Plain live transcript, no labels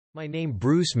My name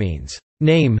Bruce means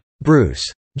name, Bruce.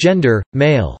 Gender,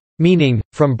 male. Meaning,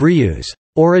 from Brieux's.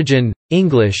 Origin,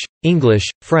 English,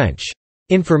 French.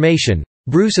 Information.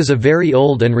 Bruce is a very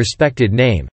old and respected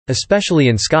name, especially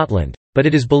in Scotland, but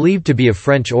it is believed to be of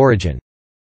French origin.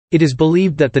 It is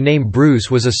believed that the name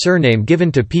Bruce was a surname given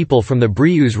to people from the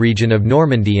Brieux's region of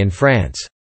Normandy in France.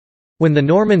 When the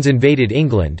Normans invaded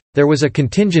England, there was a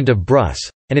contingent of Brus,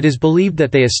 and it is believed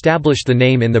that they established the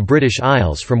name in the British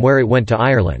Isles from where it went to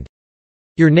Ireland.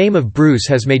 Your name of Bruce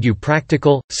has made you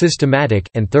practical, systematic,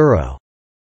 and thorough.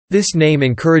 This name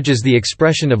encourages the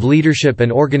expression of leadership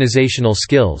and organizational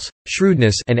skills,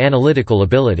 shrewdness, and analytical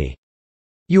ability.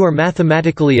 You are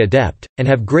mathematically adept, and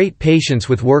have great patience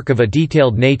with work of a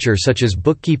detailed nature such as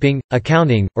bookkeeping,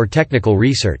 accounting, or technical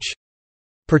research.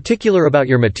 Particular about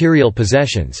your material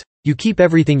possessions, you keep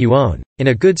everything you own in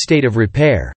a good state of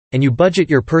repair, and you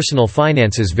budget your personal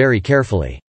finances very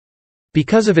carefully.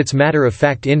 Because of its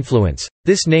matter-of-fact influence,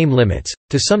 this name limits,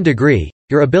 to some degree,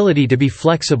 your ability to be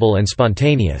flexible and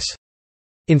spontaneous.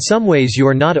 In some ways you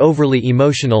are not overly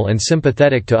emotional and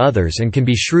sympathetic to others and can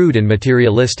be shrewd and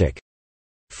materialistic.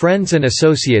 Friends and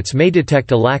associates may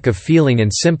detect a lack of feeling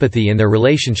and sympathy in their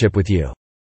relationship with you.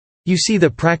 You see the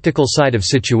practical side of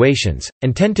situations,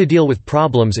 and tend to deal with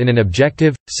problems in an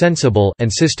objective, sensible,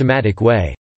 and systematic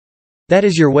way. That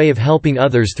is your way of helping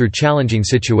others through challenging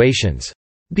situations.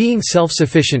 Being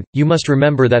self-sufficient, you must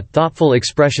remember that thoughtful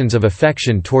expressions of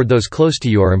affection toward those close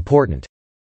to you are important.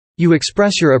 You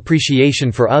express your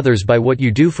appreciation for others by what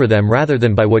you do for them rather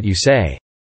than by what you say.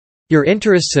 Your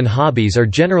interests and hobbies are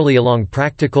generally along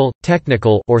practical,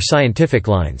 technical, or scientific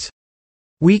lines.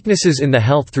 Weaknesses in the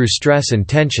health through stress and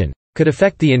tension could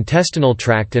affect the intestinal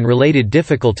tract and related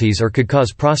difficulties or could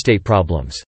cause prostate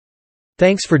problems.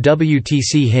 Thanks for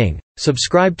WTC Hing.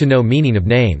 Subscribe to know meaning of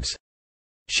names.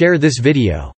 Share this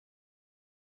video.